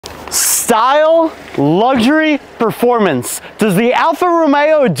Style, luxury, performance. Does the Alfa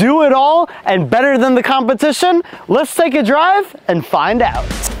Romeo do it all and better than the competition? Let's take a drive and find out.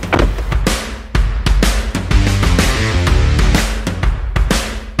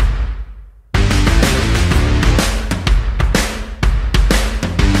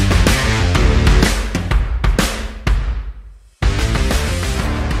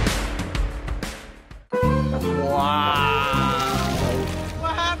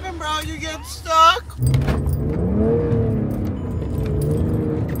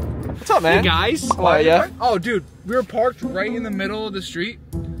 What's up, man? Hey guys. How are ya? Oh, dude, we were parked right in the middle of the street.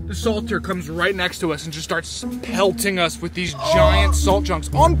 The salter comes right next to us and just starts pelting us with these giant salt chunks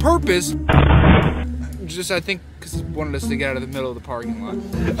on purpose. Just, I think, because he wanted us to get out of the middle of the parking lot.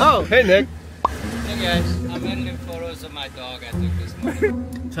 Oh, hey, Nick. Hey guys, I'm editing photos of my dog I took this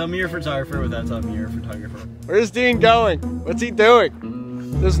morning. Tell me you're a photographer without telling me you're a photographer. Where's Dean going? What's he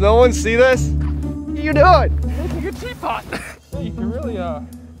doing? Does no one see this? What are you doing? Making a teapot. Hey, you can really,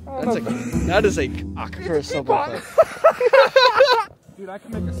 That is a cock for a simple thing. Dude, I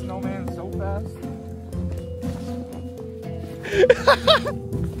can make a snowman so fast.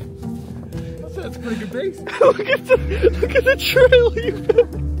 That's a pretty good base. look at the trail you built.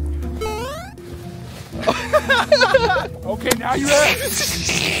 Okay, now you're at.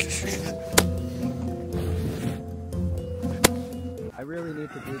 I really need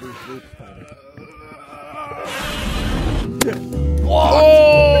to do these loops tighter.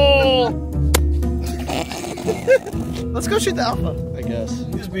 Oh! Let's go shoot the Alpha. I guess.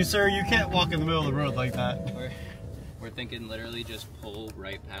 Excuse me, sir, you can't walk in the middle of the road like that. We're thinking literally just pull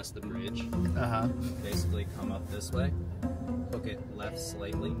right past the bridge. Uh-huh. Basically come up this way, hook it left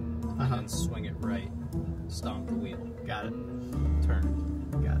slightly, and then swing it right. Stomp the wheel. Got it. Turn.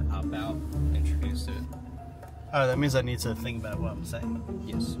 Got it. Hop out, introduce it. Oh, that means I need to think about what I'm saying.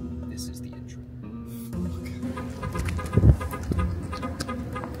 Yes, this is the intro.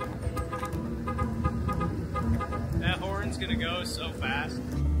 That horn's gonna go so fast.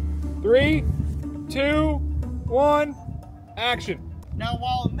 3, 2, 1, action. Now,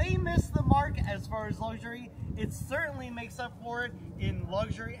 while it may miss the mark as far as luxury, it certainly makes up for it in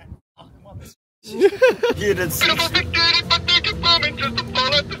luxury. Oh, come on. You didn't see.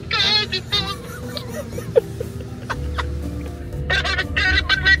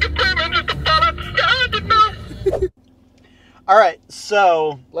 All right,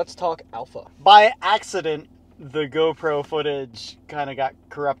 so Let's talk Alpha. by accident, the GoPro footage kind of got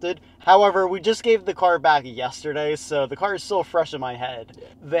corrupted. However, we just gave the car back yesterday, so the car is still fresh in my head. Yeah.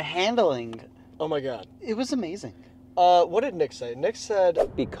 The handling, Oh my god. it was amazing. What did Nick say? Nick said,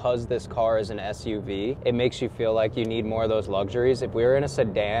 Because this car is an SUV, it makes you feel like you need more of those luxuries. If we were in a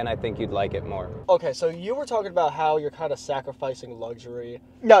sedan, I think you'd like it more. okay, so you were talking about how you're kind of sacrificing luxury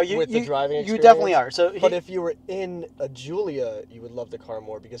No, with the driving experience. You definitely are. So, But if you were in a Giulia, you would love the car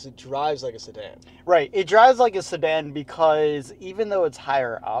more because it drives like a sedan. right, it drives like a sedan because even though it's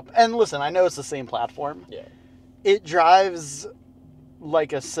higher up, and listen, I know it's the same platform. Yeah. It drives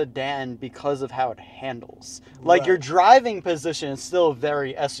like a sedan because of how it handles. Like Right. your driving position is still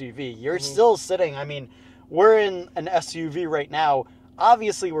very SUV. You're still sitting, I mean, we're in an SUV right now.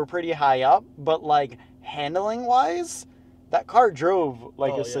 Obviously we're pretty high up, but like handling wise, that car drove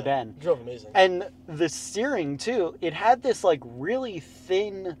like a sedan. It drove amazing. And the steering too, it had this like really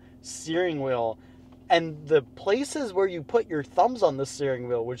thin steering wheel, and the places where you put your thumbs on the steering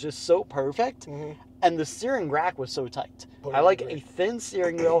wheel was just so perfect. And the steering rack was so tight. I like a thin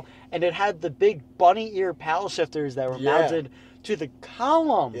steering wheel, and it had the big bunny ear paddle shifters that were mounted to the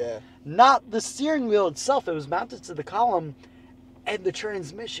column. Yeah. Not the steering wheel itself. It was mounted to the column, and the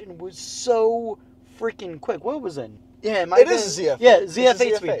transmission was so freaking quick. What was it? Yeah, It is a ZF. Yeah, It's a ZF8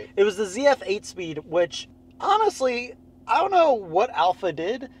 ZF8. speed. It was the ZF8 speed, which honestly, I don't know what Alfa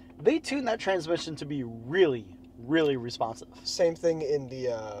did. They tuned that transmission to be really, really responsive. Same thing in the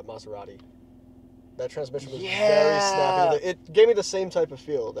Maserati. That transmission was very Yeah. snappy. It gave me the same type of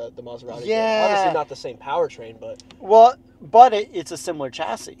feel that the Maserati did. Yeah. Obviously not the same powertrain, but Well, but it's a similar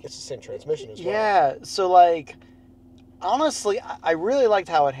chassis. it's the same transmission as well. Yeah, so like, honestly, I really liked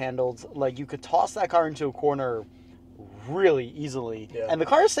how it handled. Like, you could toss that car into a corner really easily, and the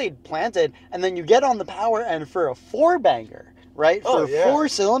car stayed planted, and then you get on the power end for a 4-banger, right? For a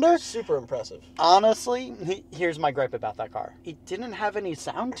 4-cylinder. Super impressive. Honestly, here's my gripe about that car. It didn't have any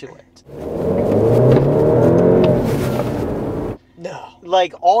sound to it. No.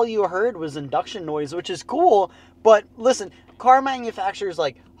 Like, all you heard was induction noise, which is cool, but listen, car manufacturers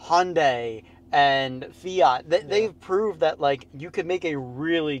like Hyundai and Fiat, they've proved that like you could make a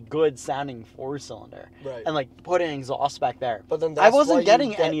really good sounding 4-cylinder, Right. and like put an exhaust back there. But then I wasn't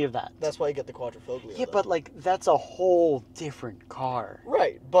getting any of that. That's why you get the Quadrifoglio. Yeah, though. but like that's a whole different car.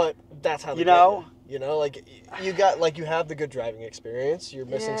 Right, but that's how they You know? get you know, like you got like you have the good driving experience. You're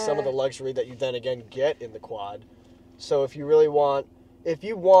missing some of the luxury that you then again get in the quad. So if you want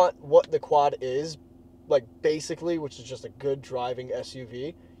what the quad is, like basically, which is just a good driving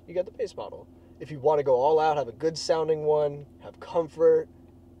SUV, you get the base model. If you want to go all out, have a good sounding one, have comfort,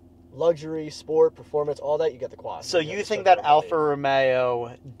 luxury, sport, performance, all that, you get the quad. So you think that Alfa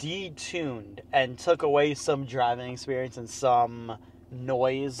Romeo detuned and took away some driving experience and some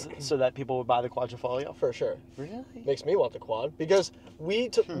noise so that people would buy the Quadrifoglio? For sure. Really? Makes me want the quad because we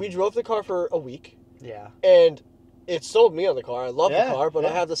drove the car for a week. Yeah. And it sold me on the car. I love Yeah, the car, but I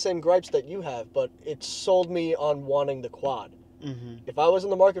yeah. have the same gripes that you have. But it sold me on wanting the quad. Mm-hmm. If I was in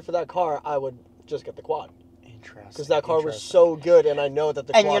the market for that car, I would just get the quad. Interesting. Because that car was so good, and I know that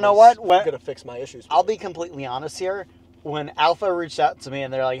the And quad you know is what? going to fix my issues. I'll be completely honest here. When Alfa reached out to me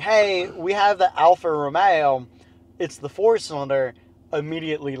and they're like, hey, we have the Alfa Romeo, it's the 4-cylinder,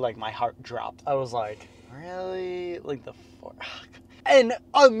 immediately, like, my heart dropped. I was like, really? Like, the 4... And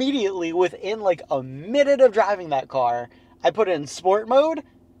immediately, within, like, a minute of driving that car, I put it in sport mode,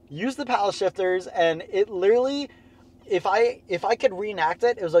 used the paddle shifters, and it literally, if I could reenact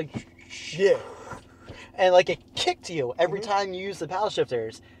it, it was like... Yeah. And, like, it kicked you every time you use the paddle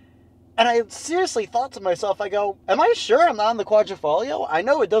shifters. And I seriously thought to myself, I go, am I sure I'm not on the Quadrifoglio? I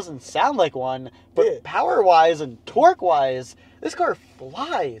know it doesn't sound like one, but power-wise and torque-wise, this car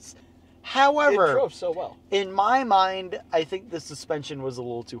flies. However, It drove so well. in my mind, I think the suspension was a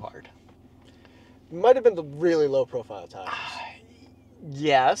little too hard. It might have been the really low-profile tires.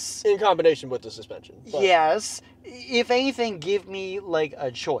 Yes. In combination with the suspension. But Yes. If anything, give me, like, a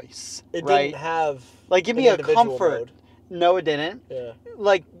choice. It right? didn't have Like, give an me a individual comfort. mode. No, it didn't. Yeah.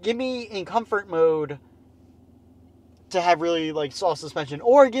 Like, give me in comfort mode to have really, like, soft suspension.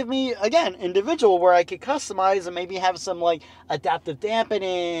 Or give me, again, individual where I could customize and maybe have some, like, adaptive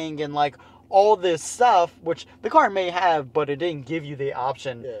dampening and, like, all this stuff, which the car may have, but it didn't give you the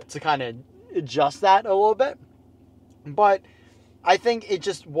option to kind of adjust that a little bit. But I think it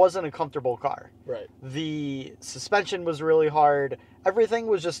just wasn't a comfortable car. Right. The suspension was really hard. Everything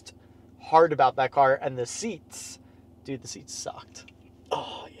was just hard about that car. And the seats, dude, the seats sucked.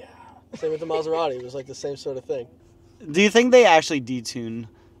 Oh, yeah. Same with the Maserati. It was like the same sort of thing. Do you think they actually detune,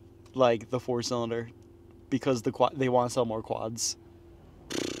 like, the 4-cylinder because they want to sell more quads?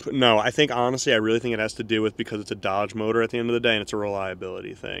 No, I think, honestly, I really think it has to do with because it's a Dodge motor at the end of the day and it's a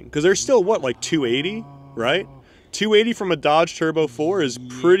reliability thing. Because there's still, what, like 280, right? 280 from a Dodge Turbo 4 is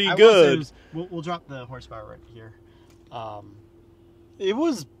pretty good. We'll drop the horsepower right here. It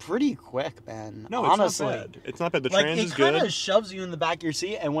was pretty quick, man. No, honestly. it's not bad. It's not bad. The Like, trans is it good. kind of shoves you in the back of your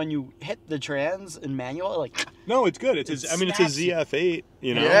seat, and when you hit the trans in manual, like... No, it's good. It's a ZF8,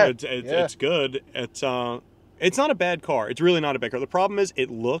 you know. Yeah. It's good. It's not a bad car. It's really not a bad car. The problem is it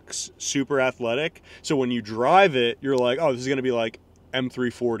looks super athletic. So when you drive it, you're like, oh, this is going to be like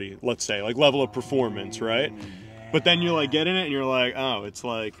M340, let's say, like level of performance, right? Yeah. But then you like get in it and you're like, oh, it's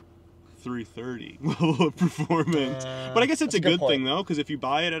like 330 level of performance. But I guess it's a good thing though, because if you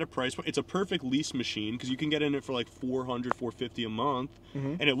buy it at a price point, it's a perfect lease machine because you can get in it for like $400, $450 a month,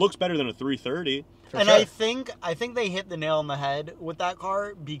 and it looks better than a 330. And I think they hit the nail on the head with that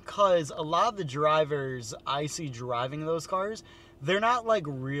car because a lot of the drivers I see driving those cars, they're not like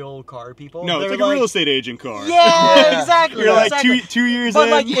real car people. No, they're it's like a real estate agent car. Yeah, exactly. You're like exactly. two years but in.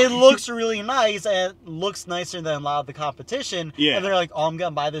 like it looks really nice and it looks nicer than a lot of the competition. Yeah. And they're like, oh, I'm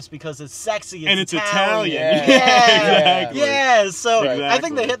gonna buy this because it's sexy. And it's Italian. Italian. Yeah. Exactly. Yeah. So Exactly. I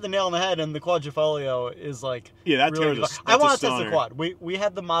think they hit the nail on the head, and the Quadrifoglio is like that really car's I want to a test the stunner. quad. We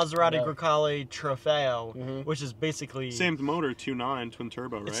had the Maserati Grecale Trofeo, which is basically Same motor, 2.9 twin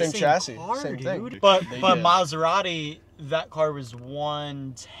turbo, right? Same chassis, car, same dude. thing. But Maserati, that car was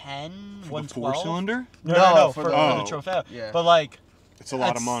 110, 112. 4-cylinder? No, for for the the- Trofeo. Yeah. But like, It's a lot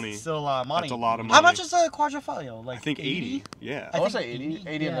of that's money. Still a lot of money. That's a lot of How money. much is a Quadrifoglio? Like I think 80. Yeah. I want to say think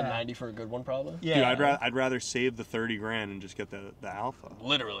 80 and then yeah. 90 for a good one, probably. Yeah. Dude, I'd rather save the 30 grand and just get the Alpha.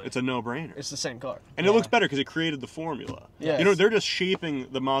 Literally. It's a no-brainer. It's the same car. And it looks better because it created the formula. Yes. You know, they're just shaping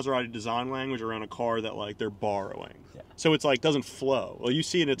the Maserati design language around a car that, like, they're borrowing. So it's like doesn't flow. Well, you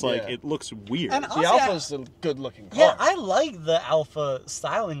see it, it's like Yeah. it looks weird. And The honestly, Alpha's a good looking car. Yeah, I like the Alpha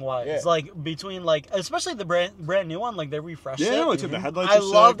styling wise. Yeah. Like between like, especially the brand new one, like they refreshed it. yeah, like the headlights. I are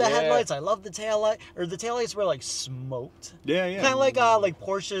love sick. the Yeah. headlights. I love the taillight, or the taillights were like smoked. Yeah, yeah. Kind of like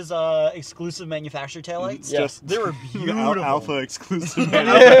Porsche's exclusive manufactured taillights. Yeah. They were beautiful. Alpha exclusive.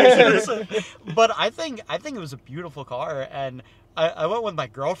 But I think it was a beautiful car, and I went with my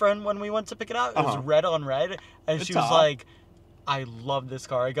girlfriend when we went to pick it up. It was red on red, and she was hot. like, I love this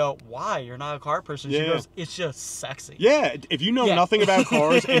car. I go, why? You're not a car person. She Yeah. goes, it's just sexy. Yeah, if you know Yeah. nothing about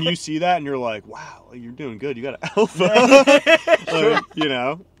cars and you see that and you're like, wow, you're doing good. You got an Alpha. Like, you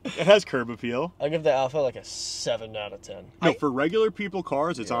know, it has curb appeal. I'll give the Alpha like a 7 out of 10. No, for regular people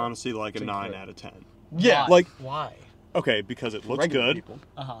cars, it's honestly like a It's 9 incredible. out of 10. Yeah. Like- why? Okay, because it looks Regular good. people.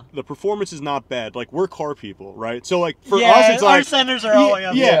 The performance is not bad. Like, we're car people, right? So, like, for Yeah, us, it's like... our standards are all the way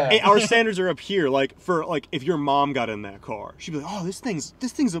up. Yeah, Yeah. our standards are up here. Like, for, like, if your mom got in that car, she'd be like, oh, this thing's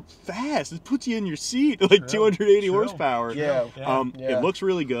fast. It puts you in your seat. Like, 280 True. horsepower. Yeah. Yeah. It looks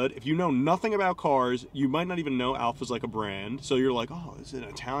really good. If you know nothing about cars, you might not even know Alfa's like a brand. So you're like, oh, this is an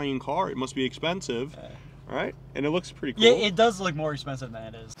Italian car. It must be expensive. Right? And it looks pretty cool. Yeah, it does look more expensive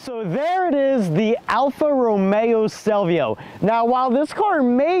than it is. So there it is, the Alfa Romeo Stelvio. Now, while this car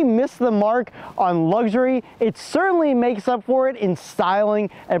may miss the mark on luxury, it certainly makes up for it in styling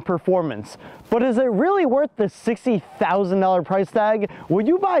and performance. But is it really worth the $60,000 price tag? Would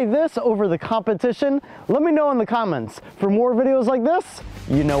you buy this over the competition? Let me know in the comments. For more videos like this,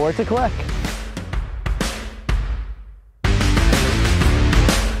 you know where to click.